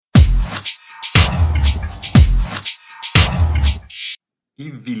I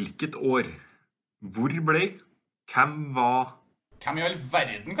hvilket år? Hvor ble? Hvem var? Hvem i all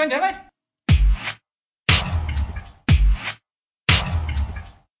verden kan det være?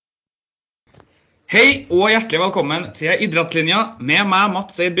 Hei og hjertelig velkommen til Idrettslinja med meg,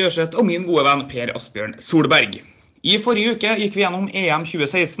 Mats Eid Bjørseth, og min gode venn Per Asbjørn Solberg. I forrige uke gikk vi gjennom EM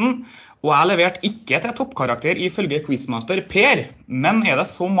 2016, og jeg leverte ikke til toppkarakter ifølge quizmaster Per. Men er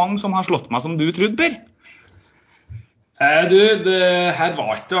det så mange som har slått meg som du trodde, Per? Det her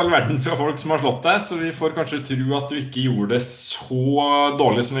var ikke all verden fra folk som har slått deg, så vi får kanskje tro at du ikke gjorde det så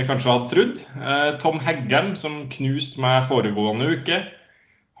dårlig som vi kanskje hadde trodd. Tom Heggern, som knuste meg foregående uke,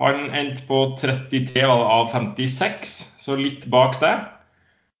 han endte på 33 av 56, så litt bak deg.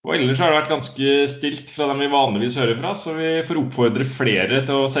 Og ellers har det vært ganske stilt fra dem vi vanligvis hører fra, så vi får oppfordre flere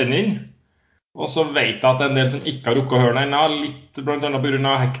til å sende inn. Og så vet jeg at det er en del som ikke har rukket å høre den ennå, litt blant annet på grunn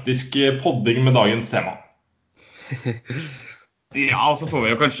av hektisk podding med dagens tema. Ja, så får vi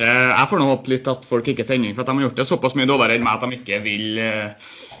jo kanskje, jeg får nå håpe litt at folk ikke sender inn, for at de har gjort det såpass mye dårligere enn meg at de ikke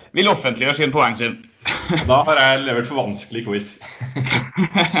vil offentliggjøre sin poeng sin. Da har jeg levert for vanskelig quiz.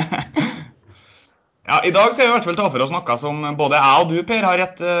 Ja, i dag skal vi i hvert fall ta for oss noe som både jeg og du, Per, har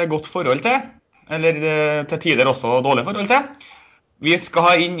et godt forhold til, eller til tider også dårlig forhold til. Vi skal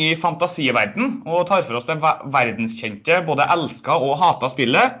ha inn i fantasiverden og tar for oss det verdenskjente, både elsket og hatet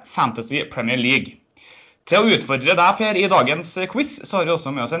spillet, Fantasy Premier League. Til å utfordre deg, Per, i dagens quiz, så har vi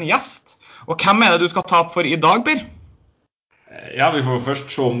også med oss en gjest. Og hvem er det du skal ta opp for i dag, Per? Ja, vi får først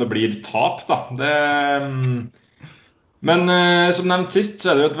se om det blir tap, da. Men som nevnt sist,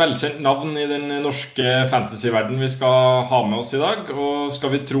 så er det jo et velkjent navn i den norske fantasyverden vi skal ha med oss i dag. Og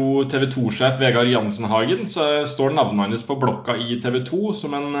skal vi tro TV 2-sjef Vegard Jansenhagen, så står navnet hans på blokka i TV 2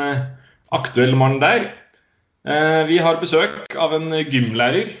 som en aktuell mann der. Vi har besøk av en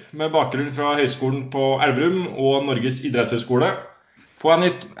gymlærer med bakgrunn fra Høgskolen på Elverum og Norges idrettshøgskole. På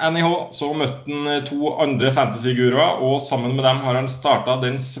NIH så møtte han to andre fantasyguruer, og sammen med dem har han startet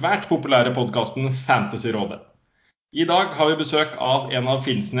den svært populære podcasten Fantasyrådet. I dag har vi besøk av en av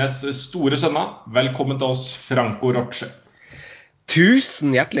Finnsnes store sønner. Velkommen til oss, Franco Roche.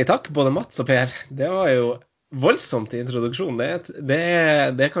 Tusen hjertelig takk, både Mats og Per. Det var jo voldsomt i introduksjonen. Det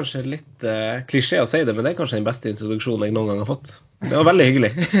er kanskje litt klisjé å si det, men det er kanskje den beste introduksjonen jeg noen gang har fått. Det var veldig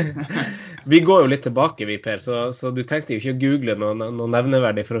hyggelig. Vi går jo litt tilbake, vi, Per, så du trengte jo ikke å google noe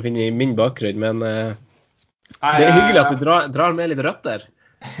nevneverdig for å finne min bakgrunn, men det er hyggelig at du drar med litt røtter.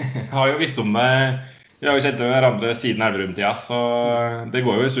 Jeg har jo visst om det. Vi har jo kjent hverandre siden Elverum-tida, så det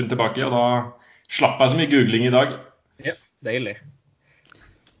går jo en stund tilbake, og da slapp jeg så mye googling i dag. Ja, deilig.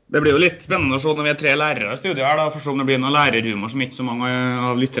 Det blir jo litt spennende å se når vi er tre lærere i studio her, da, for om det blir noen lærerhumor som ikke så mange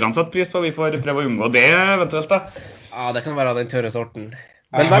av lytterne setter pris på. Vi får prøve å unngå det eventuelt, da. Ja, det kan være av den tørre sorten.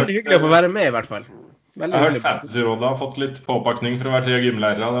 Men veldig hyggelig å få være med i hvert fall. Jeg har hørt Fantasyrådet har fått litt påpakning for å være 3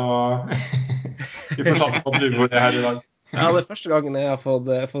 gymlærere. Det var vi får satse på at humor det her i dag. Ja, det er første gangen jeg har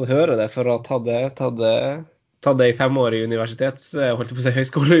fått høre det for å ta det i 5 år i universitets, holdt jeg på å si,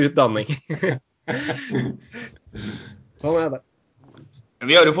 høyskoleutdanning. Sånn er det.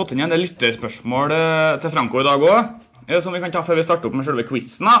 Vi har jo fått inn en del lytterspørsmål til Franco i dag også, som vi kan ta før vi starter opp med selve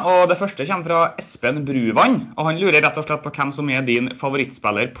quizen. Og det første kommer fra Espen Bruvann, og han lurer rett og slett på hvem som er din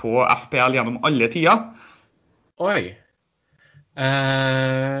favorittspiller på FPL gjennom alle tider. Oi.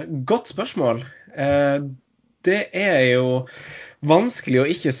 Godt spørsmål. Det er jo vanskelig å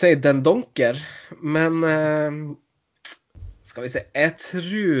ikke si Den Donker, men skal vi se, jeg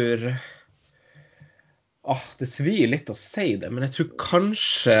tror... det svir litt å si det, men jeg tror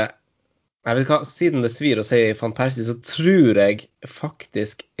kanskje, jeg vet ikke, siden det svir å si Van Persie, så tror jeg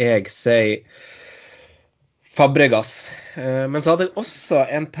faktisk jeg sier Fabregas. Men så hadde jeg også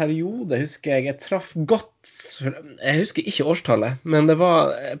en periode, husker jeg traff godt, jeg husker ikke årstallet, men det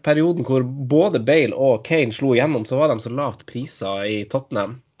var perioden hvor både Bale og Kane slo igjennom, så var de så lavt priser i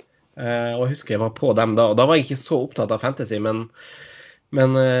Tottenham. Og jeg husker jeg var på dem da, og da var jeg ikke så opptatt av fantasy, men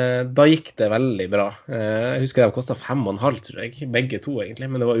da gikk det veldig bra. Jeg husker de kostet 5,5, tror jeg. Begge to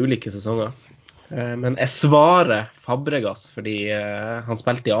egentlig, men det var ulike sesonger. Men jeg svarer Fabregas, fordi han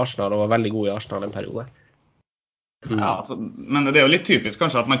spilte i Arsenal og var veldig god i Arsenal en periode. Ja, altså, men det er jo litt typisk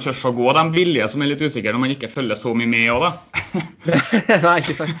kanskje at man tør å gå de billige som er litt usikre når man ikke følger så mye med også, da. Nei,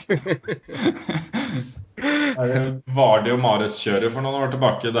 ikke sant. Var det jo Mares-kjøret for noen år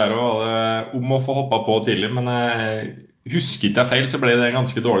tilbake der også, om å få hoppet på tidlig, men husket jeg feil, så ble det en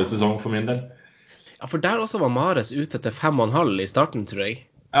ganske dårlig sesong for min del. Ja, for der også var Mares ute til 5,5 i starten, tror jeg.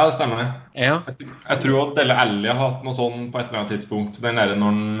 Ja, det stemmer. Ja. Jeg tror at Dele Alli har hatt noe sånn på et eller annet tidspunkt. Den der når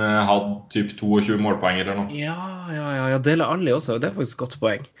han hadde typ 22 målpoeng eller noe. Ja, Dele Alli også. Det er faktisk et godt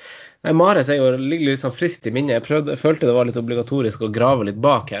poeng. Nei, Mahrez ligger litt sånn friskt i minnet. Jeg følte det var litt obligatorisk å grave litt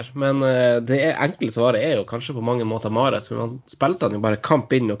bak her. Men det enkle svaret er jo kanskje på mange måter Mahrez. Men man spilte han jo bare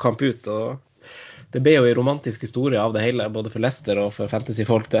kamp inn og kamp ut. Og det ble jo en romantisk historie av det hele, både for Leicester og for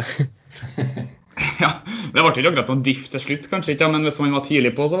fantasyfolk det. Ja, det var ikke akkurat noen diff til slutt, kanskje ikke, men hvis man var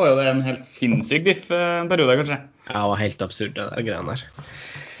tidlig på, så var jo det en helt sinnssyk diff en periode, kanskje. Ja, det var helt absurd, det der greiene der.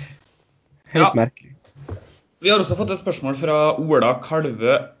 Helt merkelig. Vi har også fått et spørsmål fra Ola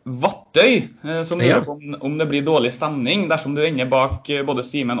Kalve Vattøy, som lurer på om det blir dårlig stemning dersom du ender bak både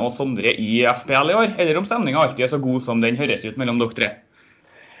Simen og Sondre i FPL i år, eller om stemningen alltid er så god som den høres ut mellom dere tre.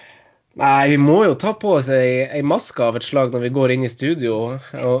 Nei, vi må jo ta på oss en maske av et slag når vi går inn i studio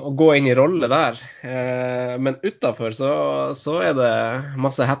og gå inn i rolle der. Men utenfor så er det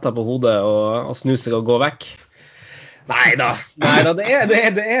masse hetter på hodet og snu seg og gå vekk. Neida, det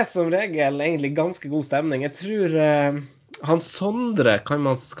er som regel egentlig ganske god stemning. Jeg tror han Sondre kan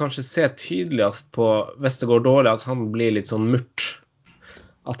man kanskje se tydeligst på hvis det går dårlig, at han blir litt sånn murt.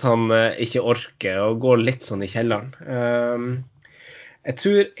 At han ikke orker og går litt sånn i kjelleren. Jeg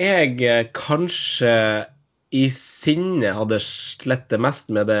tror jeg kanskje i sinne hadde slettet mest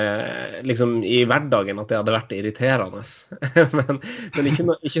med det liksom i hverdagen, at det hadde vært irriterende. men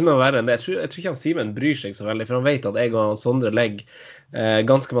ikke noe verre enn det. Jeg tror ikke han Simen bryr seg så veldig, for han vet at jeg og Sondre legger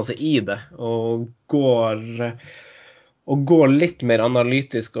ganske masse i det, og går litt mer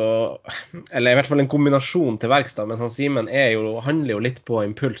analytisk, eller i hvert fall en kombinasjon til verkstad, mens han Simen handler jo litt på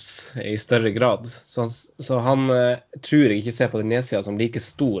impuls i større grad. Så han tror jeg ikke ser på den nedsida som like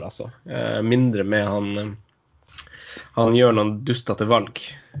stor, altså. Mindre med han gjør noen dustete valg.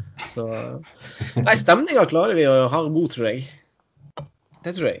 Så nei, stemninga klarer vi å ha god, tror jeg.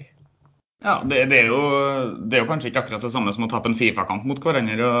 Det tror jeg. Ja, det er jo kanskje ikke akkurat det samme som å tape en FIFA-kamp mot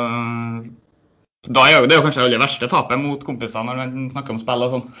hverandre, og det er jo kanskje det verste tapet mot kompiser når man snakker om spill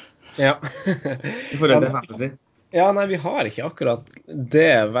og sånn. Ja. I forhold til fantasy. Ja, nei, vi har ikke akkurat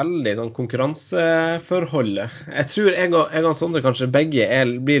det veldig sånn konkurranseforholdet. Jeg tror jeg og Sondre kanskje begge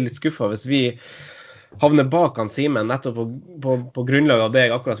blir litt skuffet hvis vi havner bak han Simen, nettopp på grunnlag av det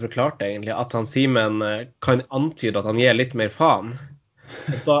jeg akkurat forklarte egentlig, at han Simen kan antyde at han gir litt mer faen.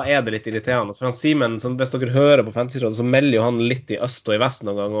 Da er det litt irriterende. For han Simen, hvis dere hører på Fantasyrådet, så melder jo han litt i øst og i vest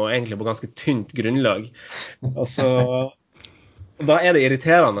noen gang, og egentlig på ganske tynt grunnlag. Og så da er det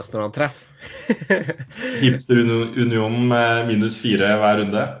irriterende når han treffer. Hipster-union med -4 hver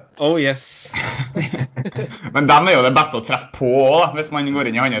runde. Oh yes. Men dem er jo det beste å treffe på også, hvis man går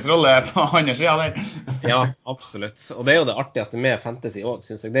inn i hans rolle på hans siden der. Ja, absolutt. Og det er jo det artigste med fantasy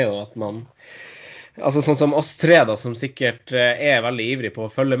også, synes jeg. Det er jo at man, altså sånn som oss tre da, som sikkert er veldig ivrig på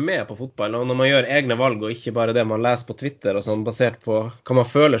å følge med på fotball, og når man gjør egne valg og ikke bare det man leser på Twitter og sånn, basert på hva man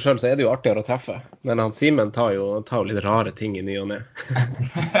føler selv, så er det jo artigere å treffe. Men han Simen tar jo litt rare ting i ny og ned.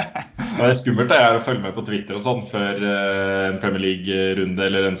 Det er skummelt det er å følge med på Twitter og sånn før en Premier League-runde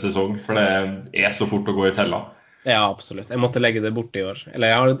eller en sesong, for det er så fort å gå i tella. Ja, absolutt. Jeg måtte legge det bort i år.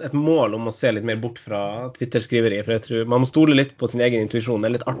 Eller jeg har et mål om å se litt mer bort fra Twitter-skriveri, for jeg tror man må stole litt på sin egen intuisjon. Det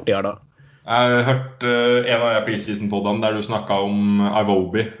er litt artigere da. Jeg har hørt en av preseason-poddene der du snakket om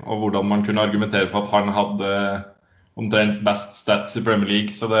Iwobi, og hvordan man kunne argumentere for at han hadde omtrent best stats i Premier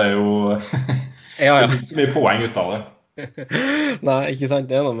League, så det er jo det er ikke så mye poeng ut av det. Nei, ikke sant,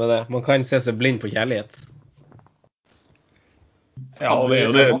 det er noe med det. Man kan se seg blind på kjærlighet. Ja, det er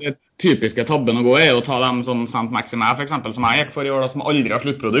jo det typiske tabben å gå er å ta dem sånn St. Maxime for eksempel, som jeg gikk for i år da, som aldri har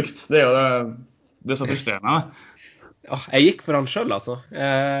sluttprodukt. Det er jo det så frustrerende. Ja, jeg gikk for han selv, altså.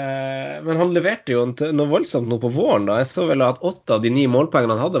 Men han leverte jo noe voldsomt nå på våren da. Jeg så vel at 8 av de 9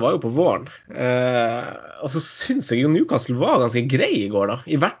 målpoengene han hadde var jo på våren. Og så synes jeg jo Newcastle var ganske grei i går da.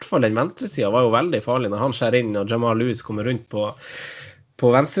 I hvert fall den venstresiden var jo veldig farlig når han skjærer inn og Jamal Lewis kommer rundt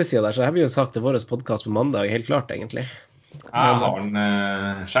på venstresiden der. Så jeg blir jo sagt til vår podcast på mandag, helt klart egentlig. Jeg har han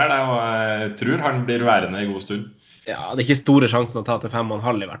selv, og jeg tror han blir værende i god stund. Ja, det er ikke store sjansen å ta til 5,5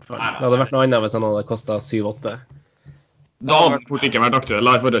 i hvert fall. Det hadde vært noe annet hvis han hadde kostet 7-8. Da hadde det fort ikke vært aktuelt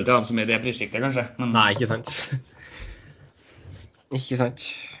i forhold til dem som er i det prisskiktet, kanskje. Men... Nei, ikke sant. Ikke sant.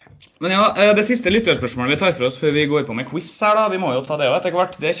 Men ja, det siste lytterspørsmålet vi tar for oss før vi går på med quiz her da, vi må jo ta det etter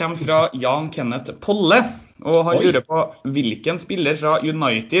hvert. Det kommer fra Jan Kenneth Polle, og han lurer på hvilken spiller fra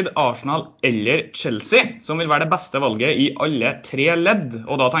United, Arsenal eller Chelsea som vil være det beste valget i alle 3 ledd,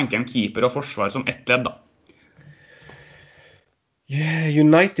 og da tenker han keeper og forsvar som ett ledd da.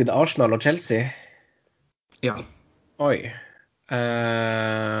 United, Arsenal og Chelsea? Ja. Oi.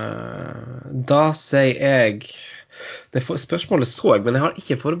 Da sier jeg spørsmålet så jeg, men jeg har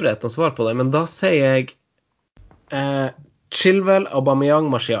ikke forberedt noe svar på det. Men da sier jeg Chilwell, Aubameyang,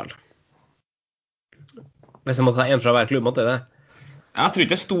 Martial. Hvis jeg må ta en fra hver klubb, måtte jeg det? Jeg tror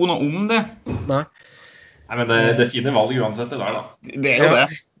ikke det sto noe om det. Nei. Nei, men det er fine valg uansett det der, da. Det er jo det.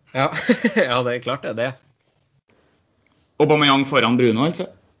 Ja, ja det er klart det. Aubameyang foran Bruno, altså.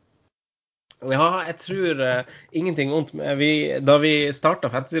 Ja, jeg tror ingenting ondt med da vi startet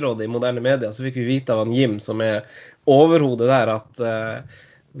Fantasyrådet i moderne medier, så fikk vi vite av han Jim, som er overhodet der, at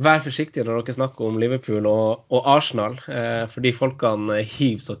vær forsiktig når dere snakker om Liverpool og Arsenal, fordi folkene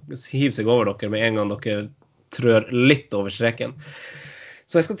hiver seg over dere med en gang dere trør litt over streken.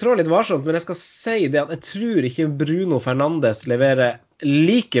 Så jeg skal trå litt varsomt, men jeg skal si det at jeg tror ikke Bruno Fernandes leverer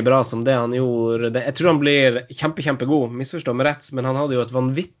like bra som det han gjorde. Jeg tror han blir kjempegod, misforstå meg rett, men han hadde jo et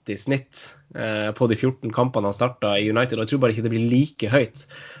vanvittig snitt på de 14 kampene han startet i United, og jeg tror bare ikke det blir like høyt.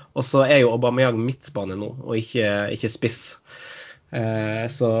 Og så er jo Aubameyang midtbane nå, og ikke spiss.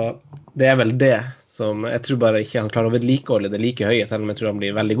 Så det er vel det som jeg tror bare ikke han klarer å vedlikeholde det like høye, selv om jeg tror han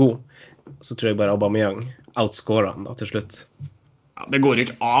blir veldig god. Så tror jeg bare Aubameyang outscorer han da til slutt. Ja, det går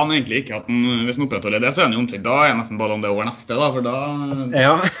ikke an egentlig ikke at hvis han opprettholder det, så er han jo omtrent da er nesten Ballon d'Or neste da, for da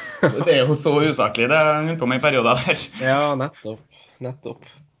ja. Det er jo så usaklig det er på meg i perioder der. Ja, nettopp.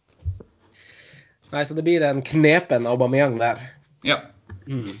 Nei, så det blir en knepen Aubameyang der. Ja.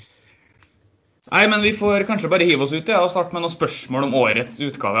 Nei, men vi får kanskje bare hive oss ut og starte med noen spørsmål om årets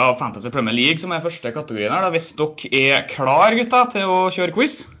utgave av Fantasy Premier League, som er første kategorien her da. Hvis dere er klar, gutta, til å kjøre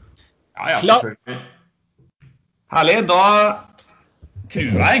quiz? Ja, selvfølgelig. Herlig, da tror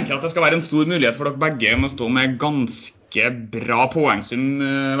jeg egentlig at det skal være en stor mulighet for dere begge med å stå med ganske bra poengsum,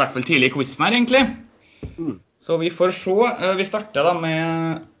 i hvert fall tidlig i quizen her egentlig. Så vi får se. Vi starter da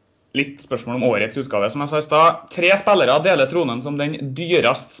med litt spørsmål om årets utgave. Som jeg sa i sted, 3 spillere deler tronen som den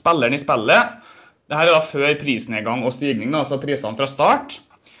dyreste spilleren i spillet. Dette er da før prisnedgang og stigning, altså prisene fra start.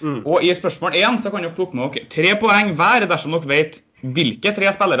 Og i spørsmål 1 så kan dere plukke med dere 3 poeng hver dersom dere vet hvilke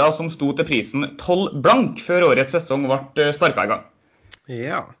 3 spillere som sto til prisen 12 blank før årets sesong ble sparket i gang.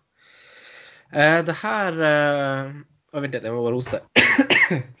 Ja. Det her vent litt, jeg må bare hoste.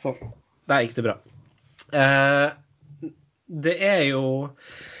 Sånn, der gikk det bra. Det er jo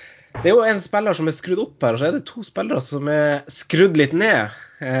en spiller som er skrudd opp her, og så er det 2 spillere som er skrudd litt ned.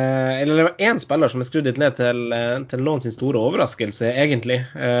 Eller det var en spiller som er skrudd litt ned til noen sin store overraskelse, egentlig.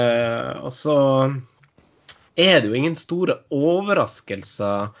 Og så er det jo ingen store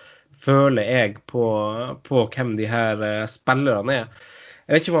overraskelser, føler jeg, på hvem de her spillerne er.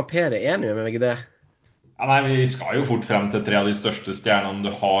 Jeg vet ikke om Per er enig med meg i det. Ja, nei, vi skal jo fort frem til 3 av de største stjernene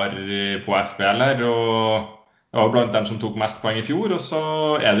du har på FPL her, og det var blant dem som tok mest poeng i fjor, og så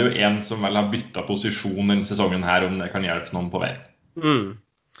er det jo en som vel har byttet posisjon denne sesongen her, om det kan hjelpe noen på vei.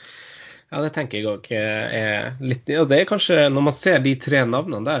 Ja, det tenker jeg også er litt, og det er kanskje, når man ser de 3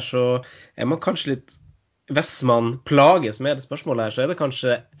 navnene der, så er man kanskje litt, hvis man plages med det spørsmålet her, så er det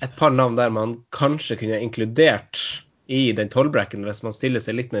kanskje et par navn der man kanskje kunne inkludert i den 12-bracken, hvis man stiller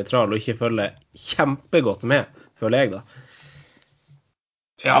seg litt nøytral og ikke følger kjempegodt med, føler jeg da.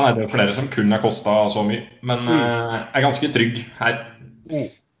 Ja, nei, det er flere som kunne ha kostet så mye, men jeg er ganske trygg her.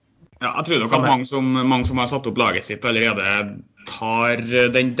 Ja, jeg tror nok at mange som har satt opp laget sitt allerede tar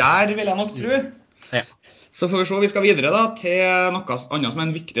den der, vil jeg nok tro. Ja. Så får vi se, vi skal videre da, til noe annet som er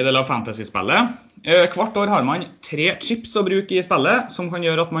en viktig del av fantasy-spillet. Hvert år har man 3 chips å bruke i spillet, som kan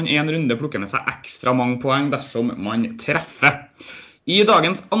gjøre at man en runde plukker med seg ekstra mange poeng dersom man treffer. I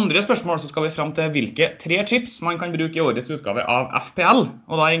dagens andre spørsmål så skal vi frem til hvilke 3 chips man kan bruke i årets utgave av FPL,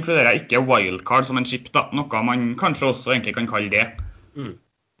 og da inkluderer jeg ikke wildcard som en chip da, noe man kanskje også egentlig kan kalle det.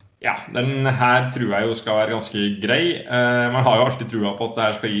 Ja, den her tror jeg jo skal være ganske grei. Man har jo alltid troet på at det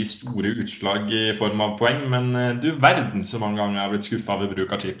her skal gi store utslag i form av poeng, men du verden så mange ganger jeg har blitt skuffet ved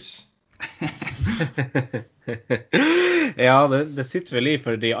bruk av chips. Ja, det sitter vel i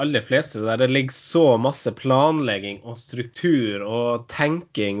for de aller fleste der. Det ligger så masse planlegging og struktur og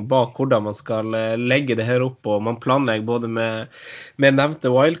tenking bak hvordan man skal legge det her opp, og man planlegger både med nevnte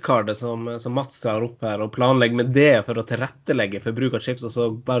wildcardet som Mats tar opp her, og planlegger med det for å tilrettelegge for bruk av chips, og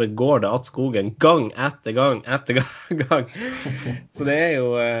så bare går det at skogen gang etter gang. Så det er jo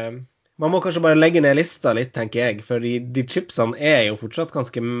man må kanskje bare legge ned lista litt, tenker jeg, for de chipsene er jo fortsatt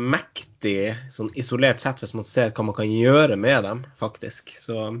ganske mektige, sånn isolert sett, hvis man ser hva man kan gjøre med dem, faktisk.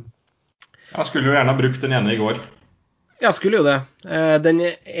 Så jeg skulle jo gjerne ha brukt den ene i går. Ja, skulle jo det. Den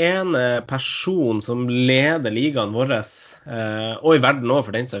ene personen som leder ligaen vår, og i verden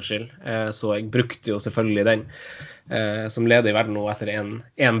også for den saks skyld, så jeg brukte jo selvfølgelig den, som leder i verden nå etter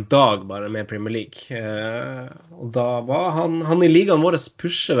en dag bare med Premier League. Og da var han i ligaen vår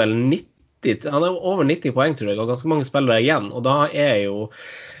pusher vel han er over 90 poeng, tror jeg, og ganske mange spillere igjen. Og da er jo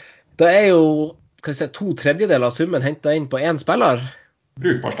skal jeg si, 2/3 av summen hentet inn på én spiller.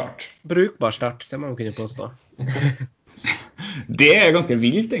 Brukbar start. Brukbar start, det må man kunne påstå. Det er ganske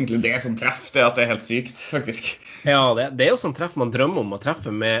vilt, egentlig. Det er sånn treff, det at det er helt sykt, faktisk. Ja, det er jo sånn treff man drømmer om å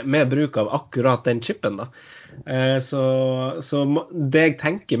treffe med bruk av akkurat den chipen, da. Så det jeg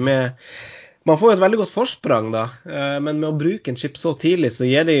tenker med... Man får jo et veldig godt forsprang, da, men med å bruke en chip så tidlig, så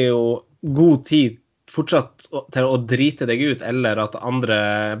gir det jo god tid fortsatt til å drite deg ut, eller at andre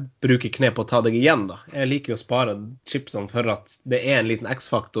bruker knep på å ta deg igjen, da. Jeg liker jo å spare chipsene for at det er en liten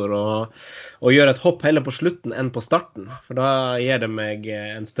X-faktor, og gjøre et hopp heller på slutten enn på starten, for da gir det meg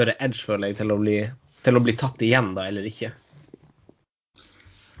en større edge, føler jeg, til å bli tatt igjen, da, eller ikke.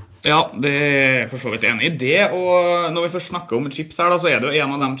 Ja, det er for så vidt enig i det, og når vi først snakker om chips her, da, så er det jo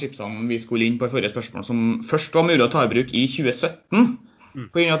en av de chipsene vi skulle inn på i forrige spørsmål, som først var mulig å ta i bruk i 2017,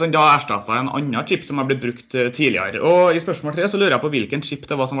 på grunn av at den da erstattet en annen chip som har blitt brukt tidligere. Og i spørsmål 3 så lurer jeg på hvilken chip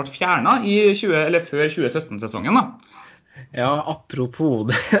det var som ble fjernet før 2017-sesongen da. Ja, apropos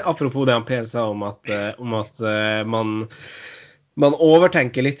det Per sa om at man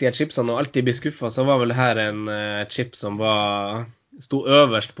overtenker litt i et chipsene og alltid blir skuffet, så var vel her en chip som sto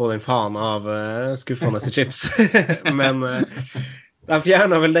øverst på den faen av skuffende chips. Men de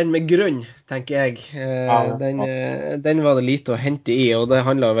fjernet vel den med grunn, tenker jeg. Den var det lite å hente i, og det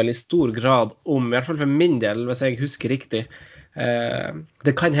handler vel i stor grad om, i hvert fall for min del, hvis jeg husker riktig.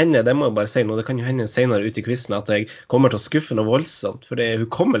 Det kan hende, det må jeg bare si nå, det kan jo hende senere ut i quizen at jeg kommer til å skuffe noe voldsomt, for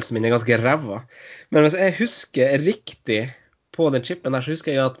hukommelsen min er ganske ræva. Men hvis jeg husker riktig på den chipen der, så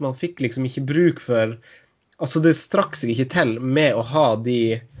husker jeg at man fikk liksom ikke bruk for... Altså, det strakk seg ikke til med å ha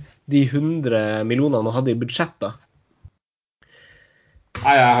de 100 millionene man hadde i budsjettet.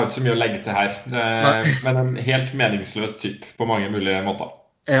 Nei, jeg har ikke så mye å legge til her, men en helt meningsløs typ på mange mulige måter.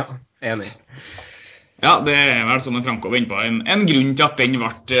 Ja, enig. Ja, det er vel som en Franco var inne på, en grunn til at den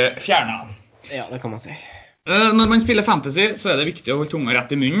ble fjernet. Ja, det kan man si. Når man spiller fantasy, så er det viktig å holde tunga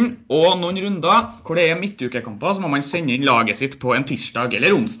rett i munnen, og noen runder hvor det er midtukekamper, så må man sende inn laget sitt på en tirsdag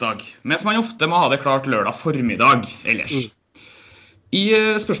eller onsdag, mens man ofte må ha det klart lørdag formiddag ellers. I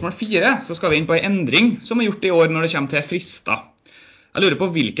spørsmål 4 så skal vi inn på en endring som er gjort i år når det kommer til frister. Jeg lurer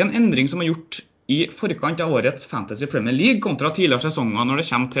på hvilken endring som er gjort i forkant av årets Fantasy Premier League kontra tidligere sesonger når det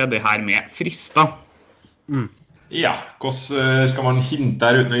kommer til det her med frister. Ja, hvordan skal man hinte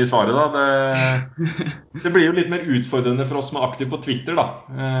her uten å gi svaret da? Det blir jo litt mer utfordrende for oss som er aktive på Twitter da,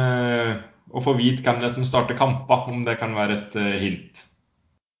 å få vite hvem det er som starter kamper, om det kan være et hint.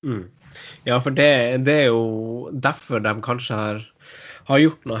 Ja, for det er jo derfor de kanskje har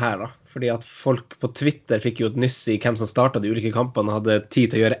gjort noe her da. Fordi at folk på Twitter fikk jo et nyss i hvem som startet de ulike kampene og hadde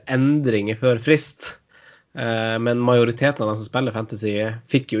tid til å gjøre endringer før frist. Men majoriteten av de som spiller fantasy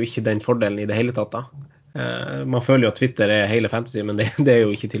fikk jo ikke den fordelen i det hele tatt da. Man føler jo at Twitter er hele fantasy, men det er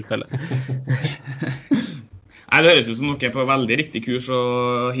jo ikke tilfellet. Nei, det høres ut som noe på veldig riktig kurs,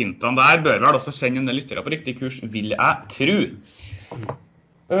 og hintene der bør vel også sende en del lyttere på riktig kurs, vil jeg tro.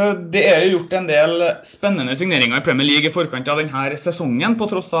 Det er jo gjort en del spennende signeringer i Premier League i forkant av denne sesongen, på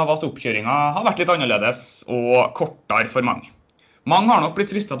tross av at oppkjøringen har vært litt annerledes og kortere for mange. Mange har nok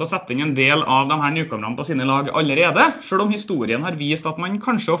blitt fristet til å sette inn en del av de her nykommerne på sine lag allerede, selv om historien har vist at man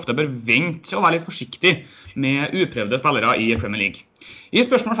kanskje ofte bør vente og være litt forsiktig med uprøvde spillere i Premier League. I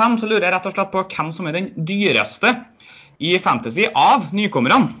spørsmål 5 så lurer jeg rett og slett på hvem som er den dyreste i fantasy av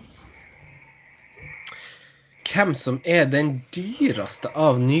nykommerne. Hvem som er den dyreste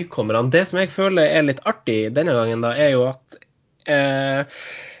av nykommerne? Det som jeg føler er litt artig denne gangen da, er jo at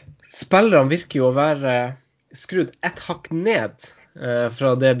spillerne virker jo å være skrudd et hakk ned fra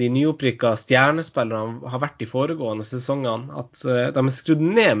det de nyopprykka stjernespillerne har vært i foregående sesongene, at de er skrudd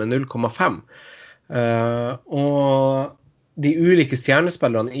ned med 0,5. Og de ulike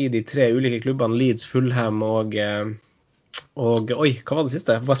stjernespillerne i de 3 ulike klubbene, Leeds, Fulham og oi, hva var det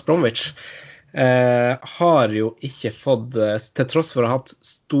siste? West Bromwich, har jo ikke fått, til tross for å ha hatt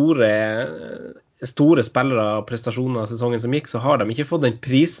store spillere og prestasjoner sesongen som gikk, så har de ikke fått den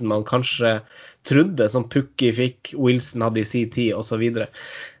prisen man kanskje trodde, som Pukki fikk, Wilson hadde i sin tid, og så videre.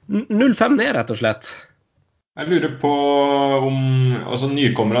 0,5 ned, rett og slett. Jeg lurer på om, altså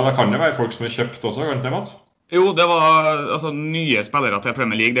nykommere, da kan det være folk som er kjøpt også, kan det, Mats? Jo, det var altså nye spillere til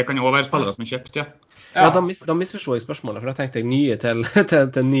Premier League, det kan jo også være spillere som er kjøpt, ja. Ja, da misforstår jeg spørsmålet, for da tenkte jeg nye til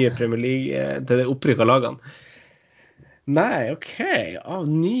nye Premier League, til de opprykka lagene. Nei, ok, av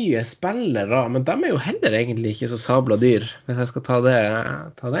nye spillere, men de er jo heller egentlig ikke så sabla dyr, hvis jeg skal ta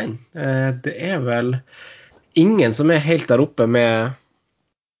den. Det er vel ingen som er helt der oppe med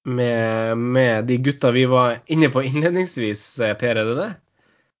de gutta vi var inne på innledningsvis, Per, er det det?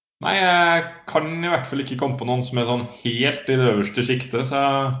 Nei, jeg kan i hvert fall ikke komme på noen som sånn helt i det øverste skiktet, så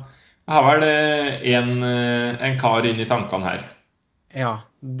jeg har vel en kar inn i tankene her. Ja,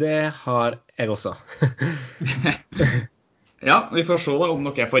 det har jeg også. Ja, vi får se da om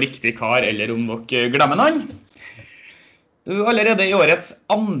dere er på riktig kar, eller om dere glemmer noen. Allerede i årets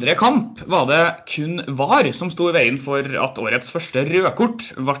andre kamp var det kun VAR som sto i veien for at årets første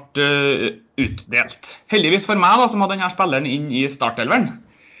rødkort ble utdelt. Heldigvis for meg da, som hadde denne spilleren inn i startelveren.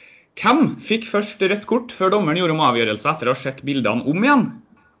 Hvem fikk først rødt kort før dommeren gjorde om avgjørelse etter å ha sett bildene om igjen?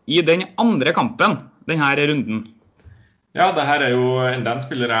 I den andre kampen, denne runden. Ja, det her er jo enda en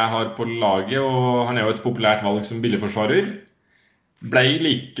spiller jeg har på laget, og han er jo et populært valg som billigforsvarer. Ble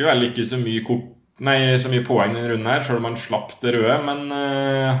likevel ikke så mye poeng den runden her, selv om han slapp det røde, men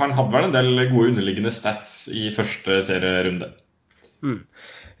han hadde vel en del gode underliggende stats i første serierunde.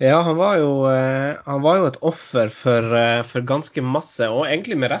 Ja, han var jo et offer for ganske masse, og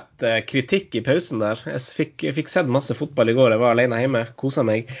egentlig med rett kritikk i pausen der. Jeg fikk sett masse fotball i går, jeg var alene hjemme, koset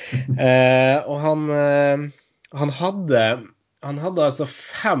meg. Og han hadde altså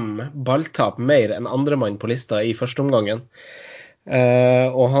 5 balltap mer enn andremann på lista i første omgangen.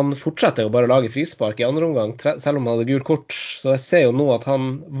 Og han fortsetter jo bare å lage frispark i andre omgang, selv om han hadde gult kort. Så jeg ser jo nå at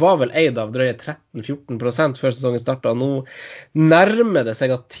han var vel eid av drøye 13-14% før sesongen startet. Nå nærmer det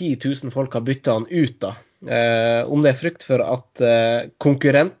seg at 10 000 folk har byttet han ut da. Om det er frykt for at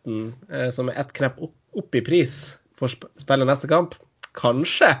konkurrenten, som er ett knepp opp i pris, får spille neste kamp,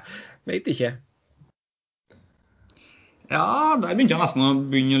 kanskje, vet ikke. Ja, der begynte jeg nesten å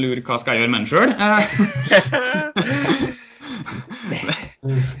lure hva skal jeg gjøre med den selv.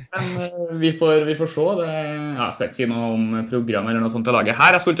 Men vi får se det. Jeg skal ikke si noe om program eller noe sånt til laget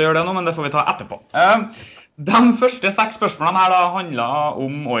her. Jeg skulle ikke gjøre det nå, men det får vi ta etterpå. De første 6 spørsmålene her da handlet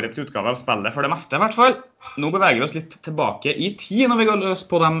om årets utgave av spillet for det meste i hvert fall. Nå beveger vi oss litt tilbake i tid når vi går løs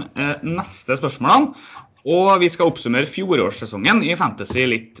på de neste spørsmålene. Og vi skal oppsummere fjorårssesongen i Fantasy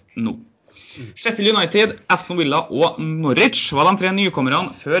litt nå. Sheffield United, Aston Villa og Norwich var de 3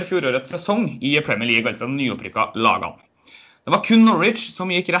 nykommerne før fjorårets sesong i Premier League, altså de nyopprykket lagene. Det var kun Norwich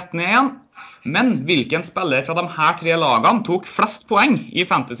som gikk rett ned igjen, men hvilken spiller fra de her 3 lagene tok flest poeng i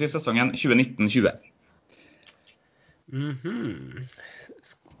fantasy-sesongen 2019-20?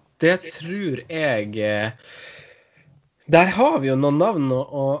 Det tror jeg... Der har vi jo noen navn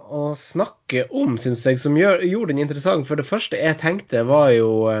å snakke om, synes jeg, som gjorde den interessant. For det første jeg tenkte var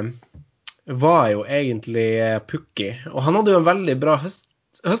jo egentlig Pukki. Og han hadde jo en veldig bra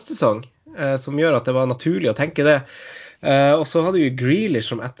høstsesong, som gjør at det var naturlig å tenke det. Og så hadde vi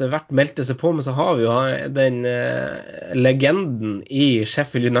Grealish som etter hvert meldte seg på, men så har vi jo den legenden i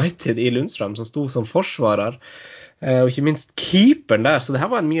Sheffield United i Lundstrøm som sto som forsvarer, og ikke minst keeperen der, så det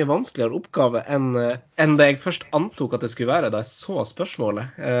her var en mye vanskeligere oppgave enn det jeg først antok at det skulle være da jeg så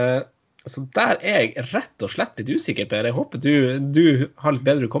spørsmålet. Så der er jeg rett og slett litt usikker, Per. Jeg håper du har litt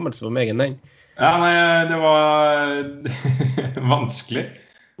bedre hukommelse på meg enn den. Ja, nei, det var vanskelig.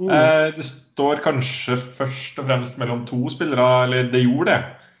 Det står kanskje først og fremst mellom 2 spillere, eller det gjorde det,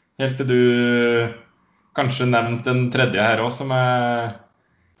 helt til du kanskje nevnte den tredje her også, som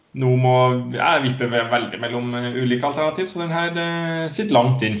nå må vippe veldig mellom ulike alternativ, så den her sitter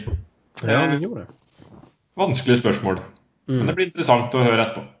langt inn. Ja, den gjorde det. Vanskelig spørsmål, men det blir interessant å høre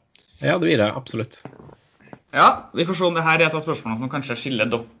etterpå. Ja, det blir det, absolutt. Ja, vi får se om det her er et av spørsmålene som kanskje skiller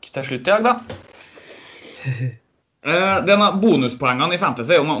dere til slutt i dag da. Denne bonuspoengene i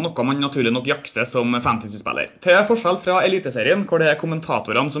fantasy er noe man naturlig nok jakter som fantasy-spiller. Til forskjell fra eliteserien, hvor det er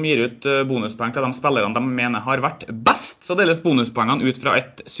kommentatorene som gir ut bonuspoeng til de spillerne de mener har vært best, så deles bonuspoengene ut fra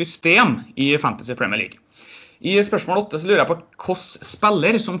et system i Fantasy Premier League. I spørsmål 8 så lurer jeg på hvilken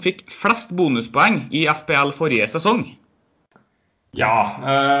spiller som fikk flest bonuspoeng i FPL forrige sesong. Ja,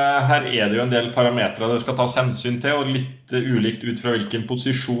 her er det jo en del parametre det skal tas hensyn til, og litt ulikt ut fra hvilken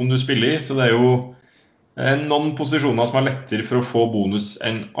posisjon du spiller i, så det er jo noen posisjoner som er lettere for å få bonus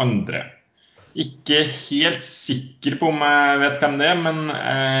enn andre. Ikke helt sikker på om jeg vet hvem det er, men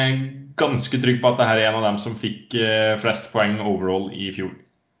jeg er ganske trygg på at dette er en av dem som fikk flest poeng overall i fjor.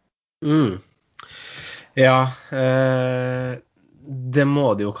 Ja, det må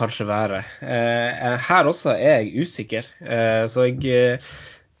det jo kanskje være. Her også er jeg usikker, så jeg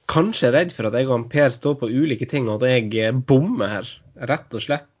kanskje redd for at jeg og Per står på ulike ting, og at jeg bommer her, rett og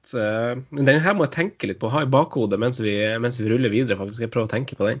slett. Den her må jeg tenke litt på, ha i bakhodet mens vi ruller videre, faktisk. Jeg prøver å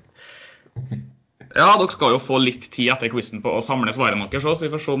tenke på den. Ja, dere skal jo få litt tid etter quizen på å samle svarene deres, så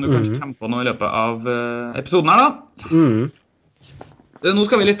vi får se om du kanskje kommer på noe i løpet av episoden her da. Nå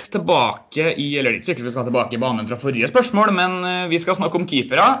skal vi litt tilbake eller litt sikkert vi skal tilbake i banen fra forrige spørsmål, men vi skal snakke om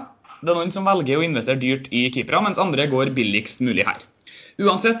keepere. Det er noen som velger å investere dyrt i keepere, mens andre går billigst mulig her.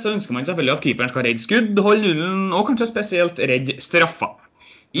 Uansett så ønsker man selvfølgelig at keeperen skal redde skudd, holde nullen og kanskje spesielt redde straffer.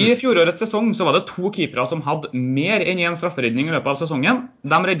 I fjorårets sesong så var det 2 keepere som hadde mer enn 1 strafferedning i løpet av sesongen.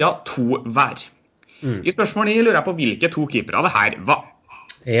 De redda 2 hver. I spørsmål 9 lurer jeg på hvilke 2 keepere det her var.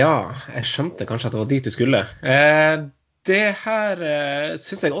 Ja, jeg skjønte kanskje at det var dit du skulle. Det her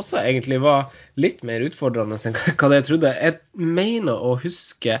synes jeg også egentlig var litt mer utfordrende enn hva jeg trodde. Jeg mener å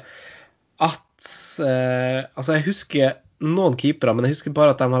huske at altså jeg husker noen keepere, men jeg husker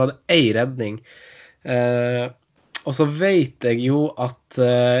bare at de hadde en redning. Og så vet jeg jo at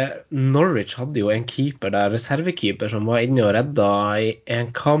Norwich hadde jo en keeper der, reservekeeper, som var inne og redda i en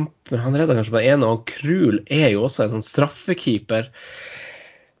kamp. Men han redda kanskje på en, og Krul er jo også en sånn straffekeeper.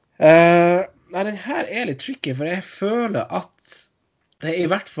 Nei, den her er litt tricky, for jeg føler at det i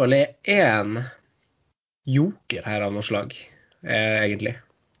hvert fall er en joker her av noe slag, egentlig.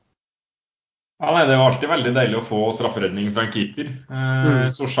 Ja, nei, det var alltid veldig deilig å få strafferedning fra en keeper.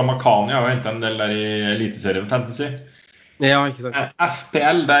 Sosha Makani har jo hentet en del der i Eliteserien Fantasy. Ja, ikke sant.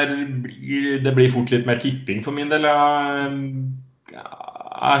 FPL, det blir fort litt mer tipping for min del.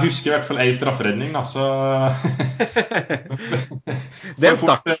 Jeg husker i hvert fall en strafferedning, da, så det er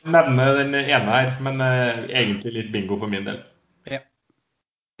fort nevne den ene her, men egentlig litt bingo for min del.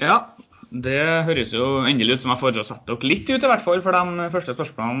 Ja, det høres jo endelig ut som jeg får å sette dere litt ut i hvert fall, for de første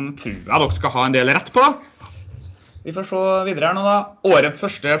spørsmålene tror jeg dere skal ha en del rett på. Vi får se videre her nå da. Årets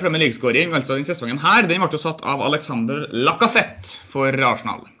første Premier League-scoring, altså den sesongen her, den ble jo satt av Alexander Lacazette for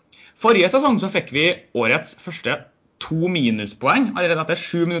Arsenal. Forrige sesong så fikk vi årets første 2 minuspoeng allerede etter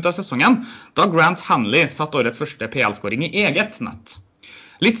 7 minutter av sesongen, da Grant Hanley satt årets første PL-scoring i eget nett.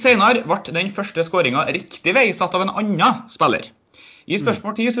 Litt senere ble den første scoringen riktig vei satt av en annen spiller. I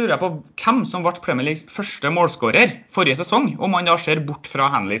spørsmål 10 så lurer jeg på hvem som ble Premier Leagues første målscorer forrige sesong, om man da ser bort fra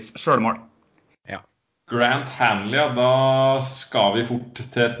Hanleys selvmål. Ja. Grant Hanley, ja, da skal vi fort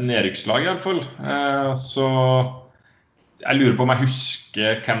til et nedrykkslag i hvert fall. Så jeg lurer på om jeg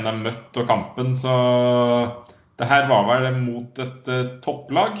husker hvem de møtte og kampen, så det her var vel mot et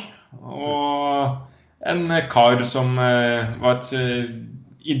topplag, og en kar som var et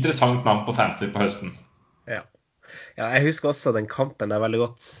interessant navn på fancy på høsten. Ja, jeg husker også den kampen der veldig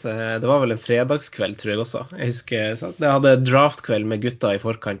godt. Det var vel en fredagskveld, tror jeg også. Jeg husker jeg hadde draftkveld med gutta i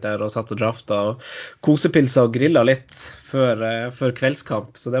forkant der, og satt og drafta og kosepilsa og grilla litt før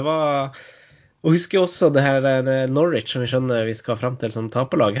kveldskamp. Så det var... Og husker også det her Norwich, som vi skjønner vi skal frem til som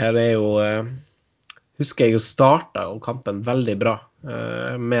taperlag. Her er jo... Husker jeg jo startet kampen veldig bra,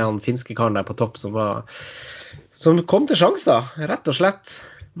 med han finske karen der på topp som kom til sjanser, rett og slett,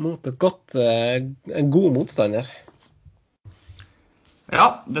 mot en god motstander.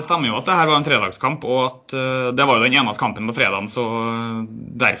 Ja, det stemmer jo at det her var en fredagskamp, og at det var jo den eneste kampen på fredagen, så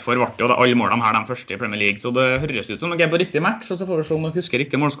derfor ble jo alle målene her de første i Premier League, så det høres ut som noe på riktig match, og så får vi se om dere husker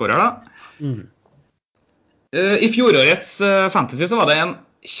riktig målskårer da. I fjorårets fantasy så var det en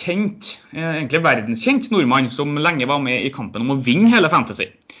kjent, egentlig verdenskjent nordmann som lenge var med i kampen om å vinne hele fantasy.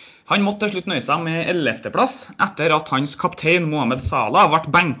 Han måtte til slutt nøye seg med 11. plass etter at hans kaptein Mohamed Salah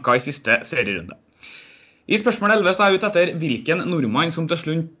ble benket i siste serierunde. I spørsmål 11 så er jeg ute etter hvilken nordmann som til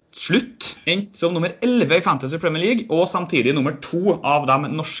slutt endte som nummer 11 i Fantasy Premier League, og samtidig nummer 2 av de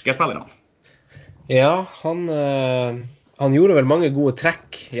norske spillerne. Ja, han gjorde vel mange gode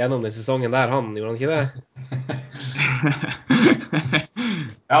trekk gjennom den sesongen der, gjorde han ikke det?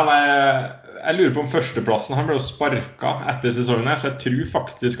 Ja, nei, jeg lurer på om førsteplassen, han ble jo sparket etter sesongen her, så jeg tror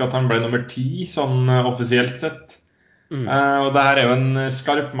faktisk at han ble nummer 10, sånn offisielt sett. Og det her er jo en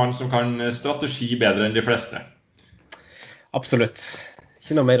skarp mann som kan strategi bedre enn de fleste. Absolutt.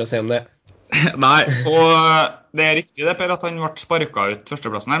 Ikke noe mer å si om det. Nei, og det er riktig det, Per, at han ble sparket ut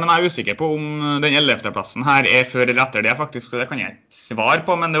førsteplassen her, men jeg er usikker på om den 11. plassen her er før eller etter det, faktisk, så det kan jeg ikke svare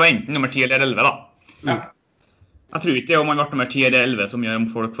på, men det var enten nummer 10 eller 11 da. Ja. Jeg tror ikke det om han ble nummer 10 eller 11 som gjør om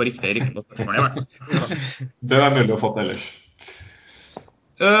folk får riktig på spørsmålet i hvert fall. Det er mulig å få til ellers.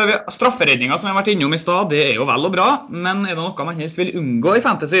 Strafferedninger som jeg har vært innom i stad, det er jo vel og bra, men er det noe man helst vil unngå i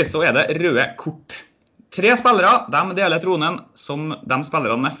fantasy, så er det røde kort. 3 spillere, de deler tronen som de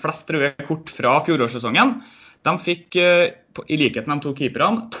spillerne med flest røde kort fra fjorårssesongen. De fikk, i likhet med de 2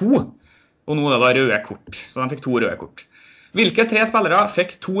 keeperne, 2, og nå er det da røde kort, så de fikk 2 røde kort. Hvilke 3 spillere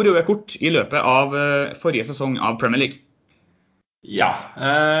fikk 2 røde kort i løpet av forrige sesong av Premier League? Ja,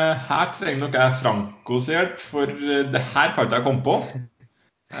 her trenger nok jeg Frankos hjelp, for det her kan ikke jeg komme på.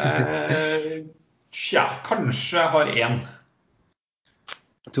 Ja, kanskje jeg har 1.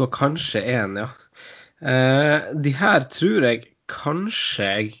 Du har kanskje 1, ja. De her tror jeg kanskje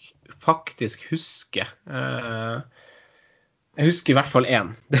jeg faktisk husker. Jeg husker i hvert fall én.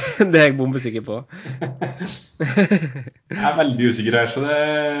 Det er jeg bombesikker på. Jeg er veldig usikker her, så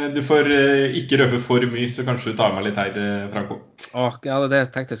du får ikke røpe for mye, så kanskje du tar meg litt her, Franco. Ja, det er det jeg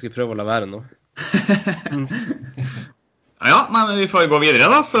tenkte jeg skulle prøve å la være nå. Ja, men vi får gå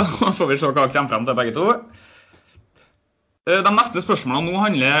videre da, så får vi se hva kommer frem til begge to. De neste spørsmålene nå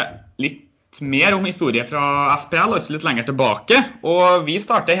handler litt mer om historie fra FPL, altså litt lenger tilbake, og vi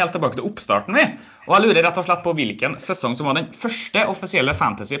starter helt tilbake til oppstarten vi. Og jeg lurer rett og slett på hvilken sesong som var den første offisielle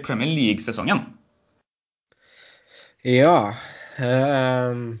Fantasy Premier League-sesongen. Ja,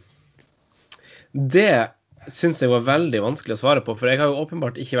 det synes jeg var veldig vanskelig å svare på, for jeg har jo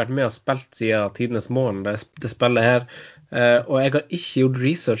åpenbart ikke vært med og spilt siden tidenes morgen, det spillet her, og jeg har ikke gjort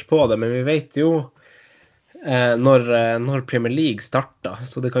research på det, men vi vet jo når Premier League startet,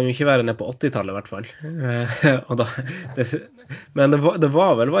 så det kan jo ikke være ned på 80-tallet i hvert fall. Men det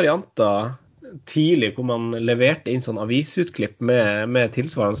var vel varianter tidlig hvor man leverte inn sånn avisutklipp med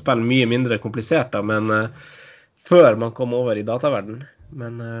tilsvarende spill, mye mindre komplisert da, men før man kom over i dataverden.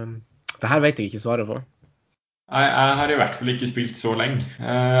 Men det her vet jeg ikke svaret på. Jeg har i hvert fall ikke spilt så lenge.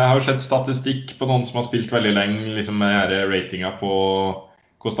 Jeg har jo sett statistikk på noen som har spilt veldig lenge, liksom med ratinga på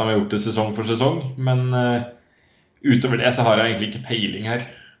hvordan de har gjort det sesong for sesong, men utover det så har jeg egentlig ikke peiling her.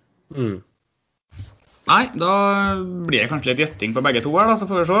 Nei, da blir det kanskje litt gjetting på begge to her da, så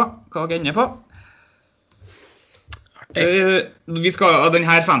får vi se hva dere ender på. Vi skal, av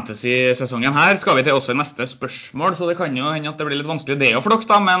denne fantasy-sesongen her skal vi til også neste spørsmål, så det kan jo hende at det blir litt vanskelig det å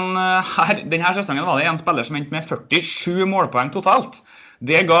fordokte, men denne sesongen var det en spiller som endte med 47 målpoeng totalt.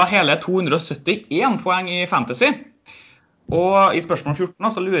 Det ga hele 271 poeng i fantasy. Og i spørsmål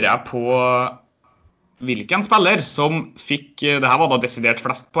 14 så lurer jeg på hvilken spiller som fikk, det her var da desidert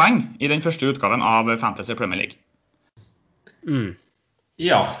flest poeng i den første utgaven av Fantasy Premier League.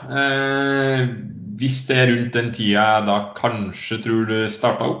 Ja, hvis det er rundt den tiden jeg da kanskje tror det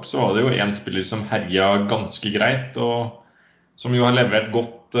startet opp, så var det jo en spiller som herjet ganske greit, og som jo har levert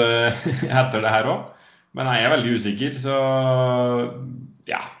godt etter det her også. Men jeg er veldig usikker, så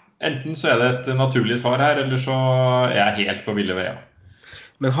ja, enten så er det et naturlig svar her, eller så er jeg helt på ville veier.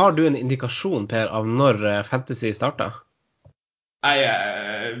 Men har du en indikasjon, Per, av når Fantasy startet? Nei,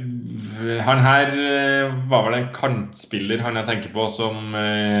 han her var vel en kantspiller, han jeg tenker på, som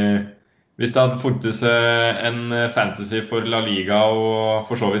hvis det hadde funnet en fantasy for La Liga og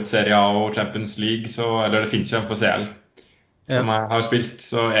for så vidt Serie A og Champions League, så, eller det finnes jo en for CL som jeg har spilt,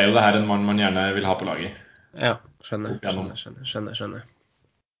 så er jo det her en mann man gjerne vil ha på laget. Ja, skjønner.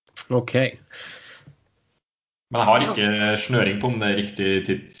 Ok. Men jeg har ikke snøring på om det er riktig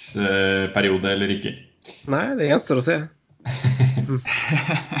tidsperiode eller ikke. Nei, det gjenstår å se.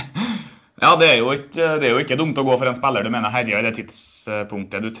 Ja, det er jo ikke dumt å gå for en spiller du mener herjer i det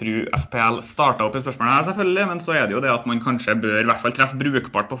tidspunktet du tror FPL startet opp i spørsmålet her selvfølgelig, men så er det jo det at man kanskje bør i hvert fall treffe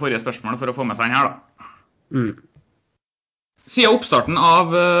brukbart på forrige spørsmål for å få med seg den her da. Siden oppstarten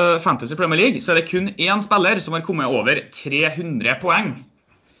av Fantasy Premier League så er det kun én spiller som har kommet over 300 poeng.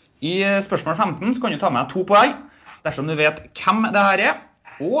 I spørsmål 15 så kan du ta med 2 poeng dersom du vet hvem det her er,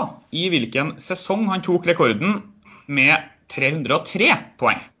 og i hvilken sesong han tok rekorden med 303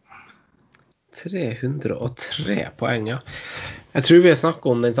 poeng. 303 poeng, ja. Jeg tror vi snakker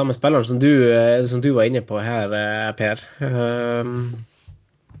om den samme spilleren som du var inne på her, Per.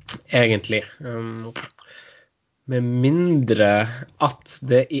 Egentlig. Med mindre at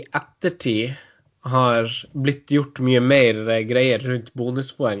det i ettertid har blitt gjort mye mer greier rundt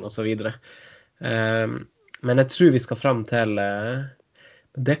bonuspoeng og så videre. Men jeg tror vi skal frem til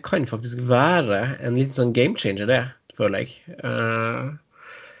det kan faktisk være en liten sånn game changer det, føler jeg.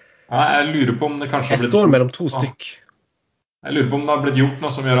 Ja, jeg lurer på om det kanskje jeg står mellom 2 stykk. Jeg lurer på om det har blitt gjort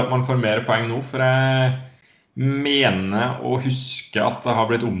noe som gjør at man får mer poeng nå, for jeg mener å huske at det har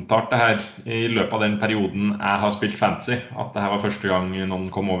blitt omtalt det her i løpet av den perioden jeg har spilt fantasy, at det her var første gang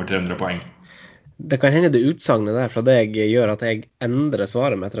noen kom over 300 poeng. Det kan hende det utsagnet der fra deg gjør at jeg endrer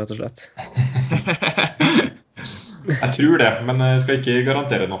svaret mitt, rett og slett. Jeg tror det, men jeg skal ikke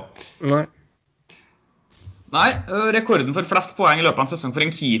garantere noe. Nei, rekorden for flest poeng i løpet av en sesong for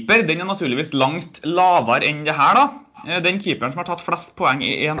en keeper, den er naturligvis langt lavere enn det her da. Den keeperen som har tatt flest poeng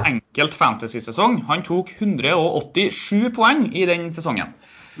i en enkelt fantasy-sesong, han tok 187 poeng i den sesongen.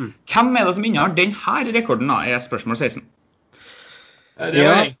 Hvem er det som innehar denne rekorden da, er spørsmål 16. Det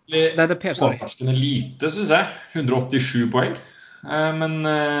var egentlig overraskende lite, synes jeg. 187 poeng. Men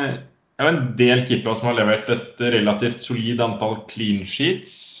det er en del keepere som har levert et relativt solid antall clean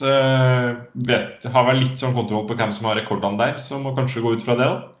sheets. Har vel litt sånn kontroll på hvem som har rekordene der, så må kanskje gå ut fra det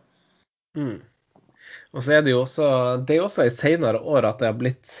da. Og så er det jo også, det er også i senere år at det har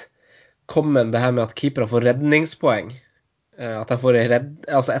blitt kommet det her med at keepere får redningspoeng. At jeg får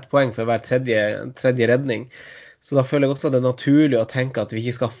altså 1 poeng for hver tredje redning. Så da føler jeg også at det er naturlig å tenke at vi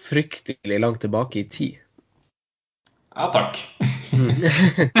ikke skal fryktelig langt tilbake i tid. Ja, takk.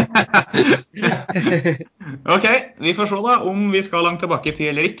 Ok, vi får se da om vi skal langt tilbake i tid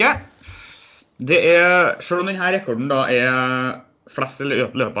eller ikke. Selv om denne rekorden da flest i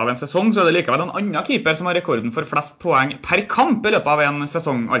løpet av en sesong, så det likevel en annen keeper som har rekorden for flest poeng per kamp i løpet av en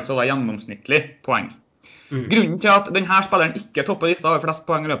sesong, altså da gjennomsnittlig poeng. Grunnen til at denne spilleren ikke topper lista over flest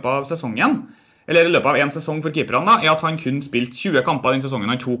poeng i løpet av sesongen, eller i løpet av en sesong for keeperne da, at han kun spilt 20 kamper den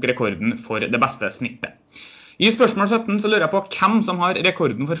sesongen han tok rekorden for det beste snittet. I spørsmål 17 så lurer jeg på hvem som har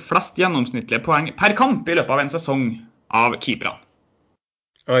rekorden for flest gjennomsnittlige poeng per kamp i løpet av en sesong av keeperne.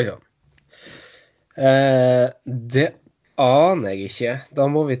 Oi, ja. Det aner jeg ikke. Da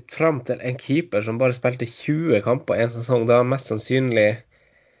må vi frem til en keeper som bare spilte 20 kamper i en sesong. Da er mest sannsynlig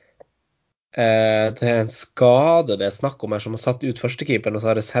det er en skade det er snakk om her som har satt ut førstekeeperen, og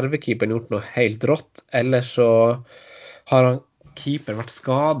så har reservekeeperen gjort noe helt rått. Eller så har keeperen vært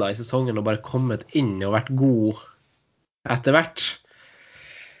skadet i sesongen og bare kommet inn og vært god etter hvert.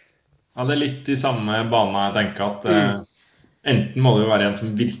 Ja, det er litt i samme bane jeg tenker at enten må det jo være en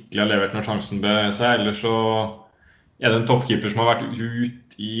som virkelig har levert når sjansen bør seg, eller så er det en toppkeeper som har vært ut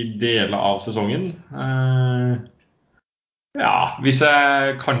i deler av sesongen. Ja, hvis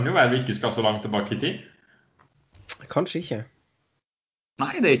jeg kan jo være vi ikke skal så langt tilbake i tid. Kanskje ikke.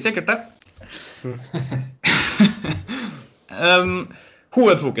 Nei, det er ikke sikkert det.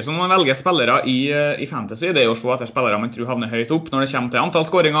 Hovedfokuset når man velger spillere i fantasy, det er å se etter spillere man tror havner høyt opp når det kommer til antall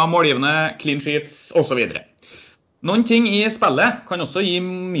skåringer, målgivende, clean sheets og så videre. Noen ting i spillet kan også gi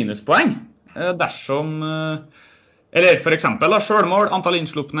minuspoeng dersom, eller for eksempel selvmål, antall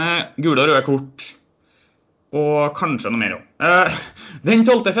innslupne, gule og røde kort og kanskje noe mer også. Den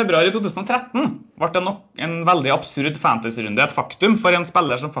 12. februar i 2013 ble det nok en veldig absurd fantasy-runde et faktum for en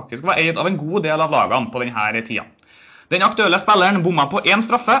spiller som faktisk var eid av en god del av lagene på denne tida. Den aktuelle spilleren bomma på 1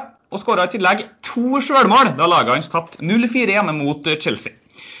 straffe og skåret i tillegg 2 selvmål da laget hans tapt 0-4 hjemme mot Chelsea.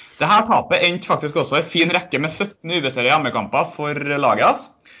 Dette tapet endte faktisk også en fin rekke med 17 ubeseiret hjemmekamper for laget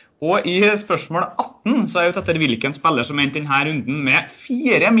hans. Og i spørsmål 18 så er jeg ute etter hvilken spiller som endte denne runden med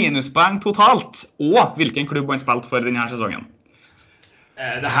 4 minuspoeng totalt, og hvilken klubb han spilte for denne sesongen.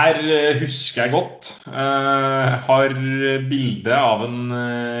 Det her husker jeg godt. Har bildet av en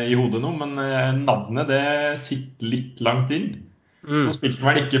i hodet nå, men navnet det sitter litt langt inn. Så spilte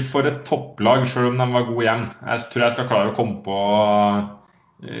man ikke for et topplag selv om de var gode hjem. Jeg tror jeg skal klare å komme på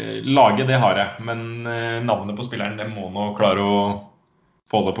laget, det har jeg. Men navnet på spilleren, det må nå klare å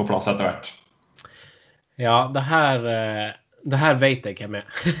få det på plass etter hvert. Ja, det her vet jeg hvem er.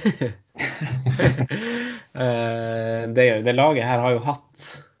 Det laget her har jo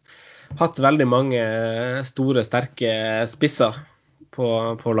hatt veldig mange store, sterke spisser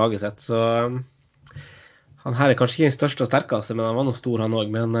på laget sitt, så han her er kanskje ikke den største og sterkeste, men han var noe stor han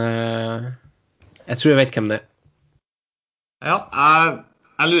også, men jeg tror jeg vet hvem det er. Ja,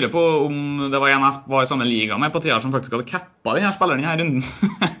 jeg lurer på om det var en jeg var i samme liga med på tida som faktisk hadde kappet denne spilleren i denne runden.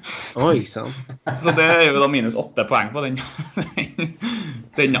 Oi, sant. Så det er jo da minus 8 poeng på den.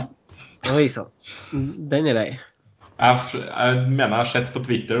 Den ja. Oi, sant. Den er lei. Jeg mener jeg har sett på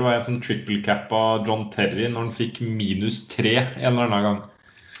Twitter, det var en sånn triple cap av John Terry når han fikk minus 3 en eller annen gang.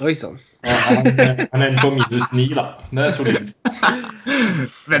 Oi, sant. Han endte på minus 9 da. Det er solid.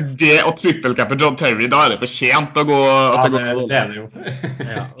 Men det å triple cappe John Terry, da er det for sent å gå. Ja, det er det jo.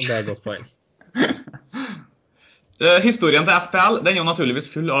 Ja, det er et godt poeng. Historien til FPL den er jo naturligvis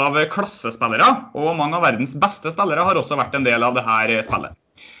full av klassespillere, og mange av verdens beste spillere har også vært en del av dette spillet.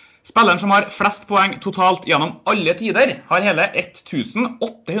 Spilleren som har flest poeng totalt gjennom alle tider har hele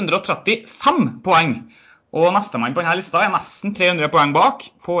 1835 poeng, og nestemann på denne lista er nesten 300 poeng bak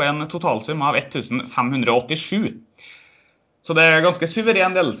på en totalsum av 1587. Så det er ganske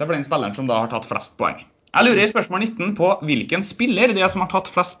suveren ledelse for den spilleren som da har tatt flest poeng. Jeg lurer i spørsmål 19 på hvilken spiller det er som har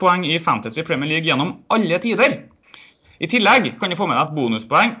tatt flest poeng i Fantasy Premier League gjennom alle tider. I tillegg kan du få med deg et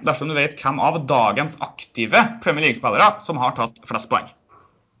bonuspoeng dersom du vet hvem av dagens aktive Premier League-spillere som har tatt flest poeng.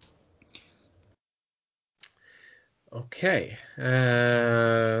 Ok,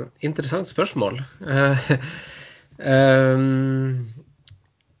 interessant spørsmål.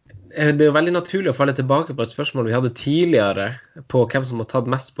 Det er jo veldig naturlig å falle tilbake på et spørsmål vi hadde tidligere på hvem som har tatt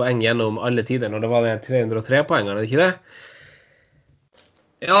mest poeng gjennom alle tider, når det var det 303 poengene, er det ikke det?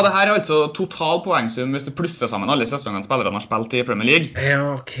 Ja, det her er altså total poengsum hvis du plusser sammen alle sesongene spillerne har spilt i Premier League.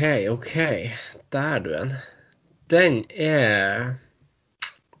 Ja, ok. Der du en. Den er...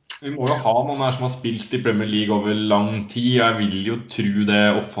 Vi må jo ha noen her som har spilt i Premier League over lang tid. Jeg vil jo tro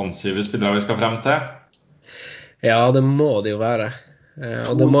det offensive spillere vi skal frem til. Ja, det må det jo være.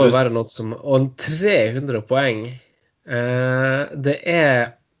 Og det må jo være noe som... Og 300 poeng, det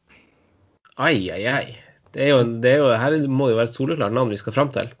er... Ai. Her må det jo være et soleklart navn vi skal frem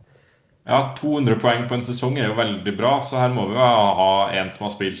til. Ja, 200 poeng på en sesong er jo veldig bra, så her må vi jo ha en som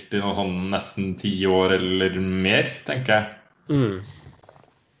har spilt i noe sånn nesten 10 år eller mer, tenker jeg.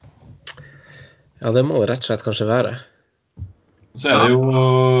 Ja, det må det rett og slett kanskje være. Så er det jo,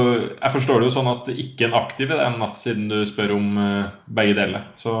 jeg forstår det jo sånn at det ikke er en aktiv i den, siden du spør om begge deler.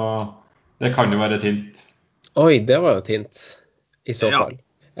 Så det kan jo være et hint. Oi, det var jo et hint, i så fall.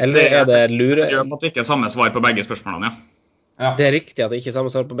 Eller er det lure... Det gjør at det ikke er samme svar på begge spørsmålene, Ja. Det er riktig at det ikke er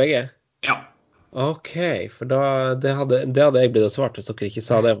samme svar på begge? Ja. Ok, for det hadde jeg blitt svart hvis dere ikke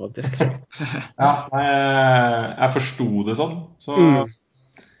sa det, faktisk. Ja, jeg forstod det sånn. Så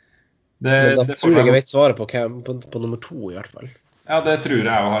Men da tror jeg vet svaret på nummer 2 i hvert fall. Ja, det tror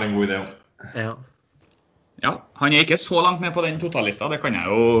jeg har en god idé om. Ja, han er ikke så langt med på den totallista, det kan jeg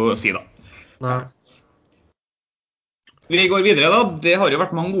jo si da. Nei. Vi går videre da. Det har jo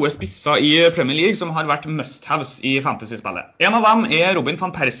vært mange gode spisser i Premier League som har vært must-haves i fantasy-spillet. En av dem er Robin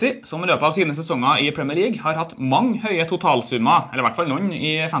van Persie, som i løpet av sine sesonger i Premier League har hatt mange høye totalsummer, eller i hvert fall noen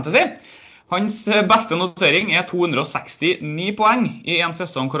i fantasy. Hans beste notering er 269 poeng i en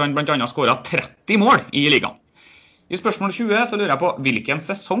sesong hvor han blant annet skåret 30 mål i ligaen. I spørsmål 20 så lurer jeg på hvilken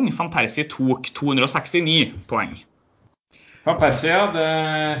sesong van Persie tok 269 poeng. Van Persie, ja, det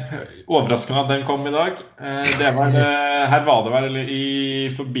overraskende at den kom i dag. Her var det vel i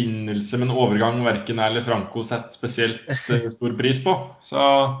forbindelse med en overgang hverken eller Franco sett spesielt stor pris på. Så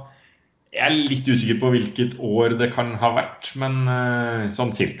jeg er litt usikker på hvilket år det kan ha vært, men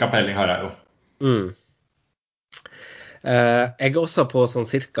sånn cirka peiling har jeg jo. Jeg er også på sånn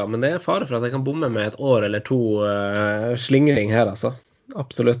cirka, men det er fare for at jeg kan bomme med et år eller to slingring her, altså.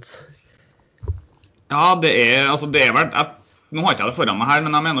 Absolutt. Ja, det er vel... Nå har ikke jeg det foran meg her,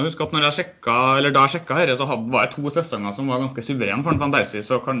 men jeg mener å huske at da jeg sjekket her, så var det 2 sesonger som var ganske suverene for Van Persie,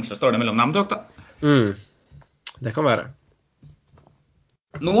 så kanskje står det mellom dem tog da. Det kan være.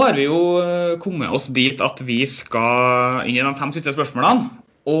 Nå har vi jo kommet oss dit at vi skal inn i de 5 siste spørsmålene,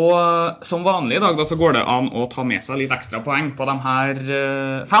 og som vanlig i dag da, så går det an å ta med seg litt ekstra poeng på de her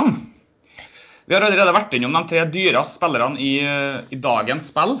 5. Vi har allerede vært innom de 3 dyreste spillerne i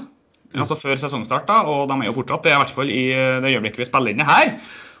dagens spill, altså før sesongstart da, og de er jo fortsatt, det er i hvert fall i det øyeblikket vi spiller inn det her.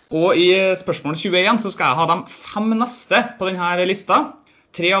 Og i spørsmål 21 så skal jeg ha de 5 neste på denne lista.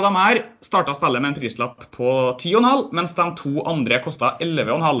 3 av dem her startet spillet med en prislapp på 10,5, mens de 2 andre kostet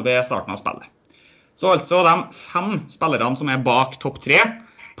 11,5 ved starten av spillet. Så altså de 5 spillerne som er bak topp 3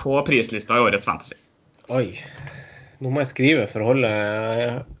 på prislista i årets fantasy. Oi, nå må jeg skrive for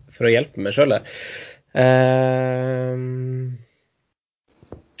å hjelpe meg selv her.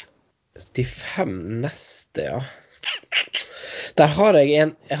 De 5 neste, ja. Der har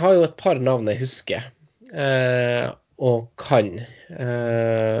jeg har jo et par navn jeg husker, og kan.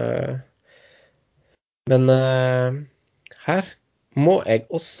 Men her må jeg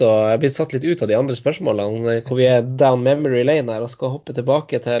også, jeg blir satt litt ut av de andre spørsmålene, hvor vi er down memory lane her, og skal hoppe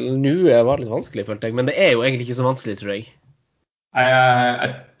tilbake til, nå var det litt vanskelig, følte jeg, men det er jo egentlig ikke så vanskelig, tror jeg.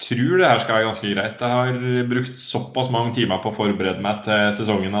 Jeg tror det her skal være ganske greit. Jeg har brukt såpass mange timer på å forberede meg til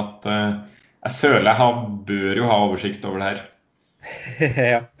sesongen at jeg føler jeg bør jo ha oversikt over det her.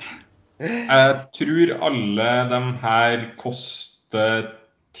 Ja. Jeg tror alle de her koster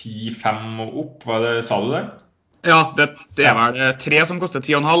 10,5 og opp. Sa du det? Ja, det er vel 3 som koster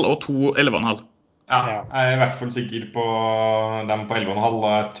 10,5 og 2 11,5. Ja, jeg er i hvert fall sikker på dem på 11,5,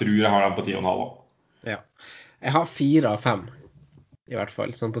 og jeg tror jeg har dem på 10,5 også. Ja. Jeg har 4 av 5. I hvert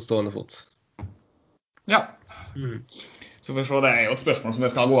fall, sånn på stående fot. Ja. Så for å se, det er jo et spørsmål som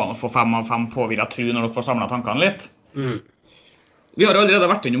det skal gå an å få 5 av 5 på, vil jeg tro, når dere får samlet tankene litt. Vi har allerede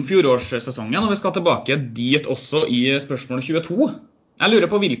vært innom fjorårssesongen, og vi skal tilbake dit også i spørsmål 22. Jeg lurer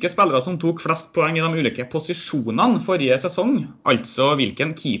på hvilke spillere som tok flest poeng i de ulike posisjonene forrige sesong, altså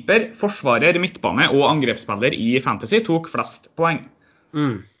hvilken keeper, forsvarer, midtbane og angrepsspiller i fantasy tok flest poeng.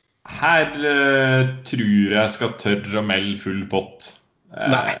 Her tror jeg skal tørre å melde full pott.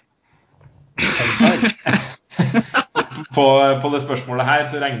 Nei. På det spørsmålet her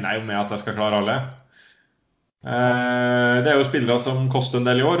så regner jeg jo med at jeg skal klare alle. Det er jo spillere som koster en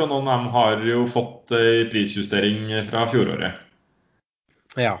del i år, og noen av dem har jo fått prisjustering fra fjoråret.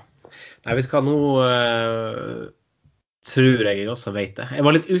 Ja. Nei, vet du hva, nå tror jeg også vet det. Jeg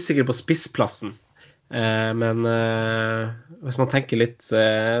var litt usikker på spissplassen. Men hvis man tenker litt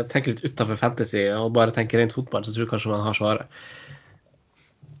utenfor fantasy og bare tenker rent fotball, så tror jeg kanskje man har svaret.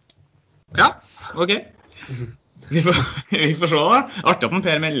 Ja, ok. Vi får, vi får se da. Artig at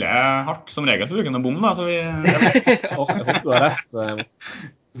Per melder hardt som regel, så bruker han å bomme da. Så jeg håper du har rett.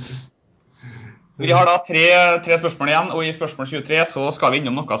 Vi har da tre spørsmål igjen, og i spørsmål 23 så skal vi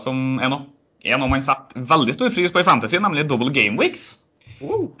innom noe som er noe man setter veldig stor pris på i fantasy, nemlig double game weeks.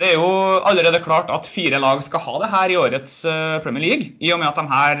 Det er jo allerede klart at 4 lag skal ha det her i årets Premier League, i og med at de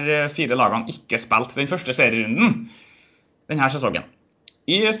her 4 lagene ikke spilte den første serierunden denne sesongen.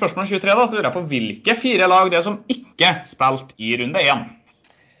 I spørsmål 23 da, så lurer jeg på hvilke 4 lag det er som ikke spilte i runde 1.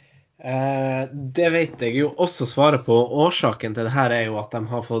 Det vet jeg jo også svaret på. Årsaken til det her er jo at de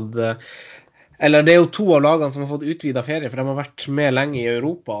har fått eller det er jo 2 av lagene som har fått utvidet ferie, for de har vært med lenge i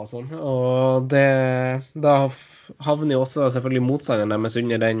Europa og sånn. Og da havner jo også selvfølgelig motstanderne deres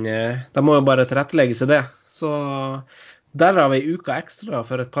under den. De må jo bare tilrettelegge seg det. Så derav en uke ekstra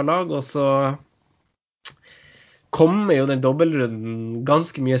for et par lag, og så kommer jo den dobbeltrunden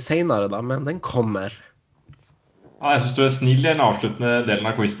ganske mye senere da, men den kommer. Ja, jeg synes du er snill i den avsluttende delen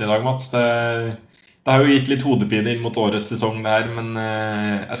av quizen i dag, Mats. Det har jo gitt litt hodepine inn mot årets sesong det her, men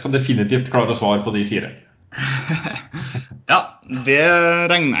jeg skal definitivt klare å svare på de 4. Ja, det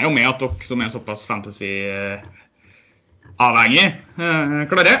regner jeg jo med at dere som er såpass fantasy-avhengig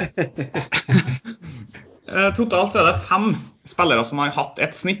klarer. Totalt så er det 5 spillere som har hatt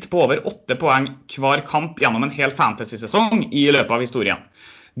et snitt på over 8 poeng hver kamp gjennom en hel fantasy-sesong i løpet av historien.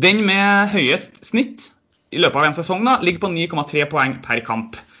 Den med høyest snitt i løpet av en sesong da, ligger på 9,3 poeng per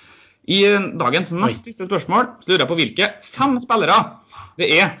kamp. I dagens nest siste spørsmål så lurer jeg på hvilke 5 spillere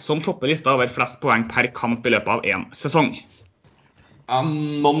det er som topper lista over flest poeng per kamp i løpet av en sesong. Ja,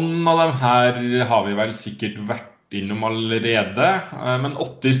 noen av dem her har vi vel sikkert vært innom allerede, men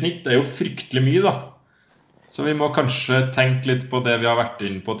 8 i snitt er jo fryktelig mye da. Så vi må kanskje tenke litt på det vi har vært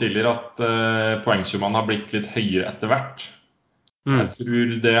inne på tidligere, at poengsummene har blitt litt høyere etter hvert. Jeg tror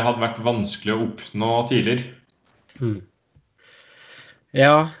det hadde vært vanskelig å oppnå tidligere.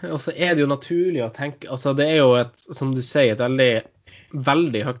 Ja, og så er det jo naturlig å tenke, altså det er jo som du sier, et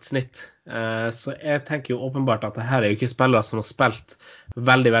veldig høyt snitt. Så jeg tenker jo åpenbart at det her er jo ikke spillere som har spilt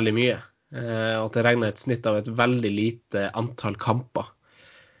veldig, veldig mye. Og at det regner et snitt av et veldig lite antall kamper,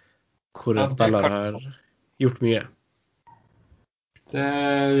 hvor et spiller har gjort mye.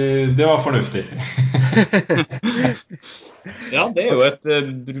 Det var fornuftig. Ja, det er jo et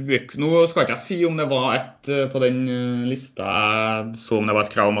bruk. Nå skal ikke jeg si om det var på den lista jeg så om det var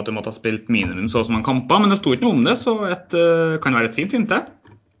et krav om at du måtte ha spilt minimum så som en kamper, men det stod ikke noe om det, så kan være et fint hint det.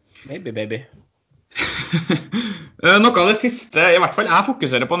 Maybe, baby. Noe av det siste, i hvert fall jeg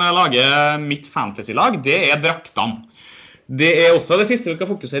fokuserer på når jeg lager mitt fantasy-lag, det er draktene. Det er også det siste vi skal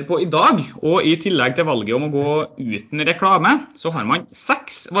fokusere på i dag, og i tillegg til valget om å gå uten reklame, så har man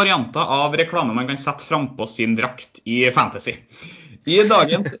 6 varianter av reklame man kan sette frem på sin drakt i fantasy. I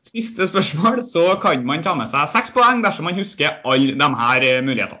dagens siste spørsmål så kan man ta med seg 6 poeng dersom man husker alle de her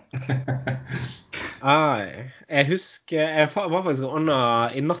mulighetene. Jeg husker, jeg var faktisk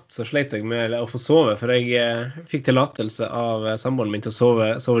ordnet i natt, så slet jeg med å få sove, for jeg fikk tillatelse av samboeren min til å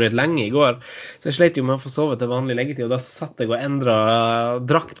sove litt lenge i går. Så jeg slet jo med å få sove til vanlig leggetid, og da satt jeg og endret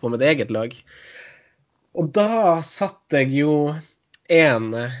drakt på mitt eget lag. Og da satt jeg jo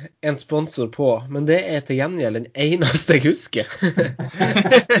en sponsor på, men det er til gjengjeld den eneste jeg husker. Jeg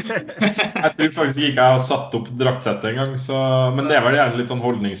tror faktisk ikke jeg har satt opp draktsettet en gang, men det er vel gjerne litt sånn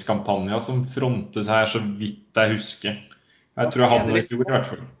holdningskampanjer som frontes her, så vidt jeg husker. Jeg tror jeg hadde det i fjor i hvert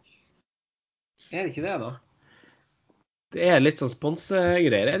fall. Er det ikke det da? Det er litt sånn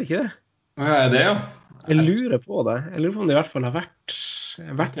sponsegreier, er det ikke det? Ja, er det, ja. Jeg lurer på det. Jeg lurer på om det i hvert fall har vært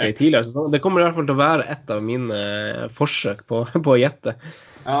det i tidligere sesong. Det kommer i hvert fall til å være et av mine forsøk på å gjette.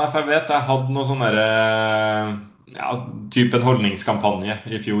 Ja, for jeg vet jeg hadde noe sånn der, typ en holdningskampanje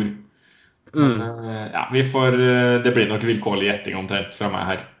i fjor. Men, det blir nok vilkårlig gjetting omtrent fra meg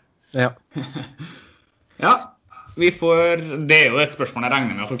her. Ja. Ja, det er jo et spørsmål jeg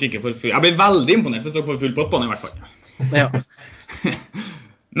regner med at dere ikke får full. Jeg blir veldig imponert hvis dere får full pott på den i hvert fall. Ja.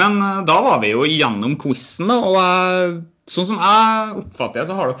 Men da var vi jo gjennom quizen da, og sånn som jeg oppfatter det,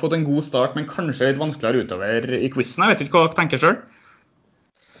 så har dere fått en god start, men kanskje litt vanskeligere utover i quizen. Jeg vet ikke hva dere tenker selv.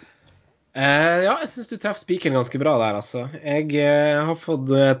 Ja, jeg synes du treffer spikeren ganske bra der, altså. Jeg har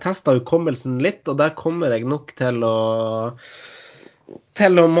fått testet hukommelsen litt, og der kommer jeg nok til å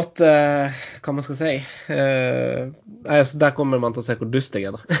måtte, hva man skal si, der kommer man til å se hvor dust jeg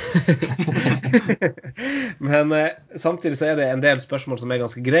er da. Men samtidig så er det en del spørsmål som er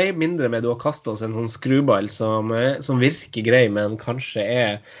ganske grei, mindre med du har kastet oss en sånn skruball som virker grei, men kanskje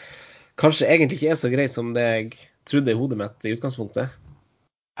egentlig ikke er så grei som det jeg trodde i hodet mitt i utgangspunktet.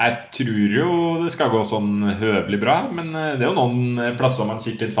 Jeg tror jo det skal gå sånn høvelig bra, men det er jo noen plasser man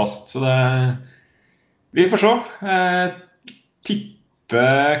sitter litt fast, så Vi får se.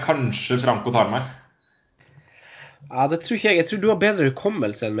 Tipper kanskje Franco tar meg. Ja, det tror ikke jeg. Jeg tror du har bedre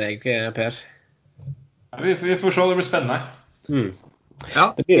hukommelse enn meg, Per. Ja, vi får se, det blir spennende.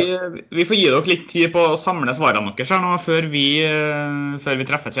 Ja, vi får gi dere litt tid på å samle svarene deres her nå, før vi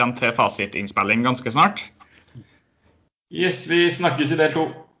treffes igjen til fasitinnspilling ganske snart. Yes, vi snakkes i del 2.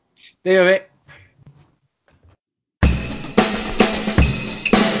 Det gjør vi.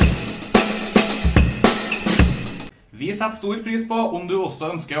 Vi setter stor pris på om du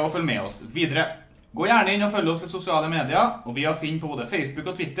også ønsker å følge med oss videre. Gå gjerne inn og følg oss i sosiale medier, og vi har funnet på både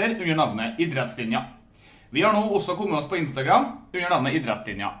Facebook og Twitter under navnet Idrettslinja. Vi har nå også kommet oss på Instagram under navnet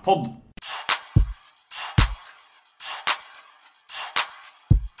Idrettslinja Pod.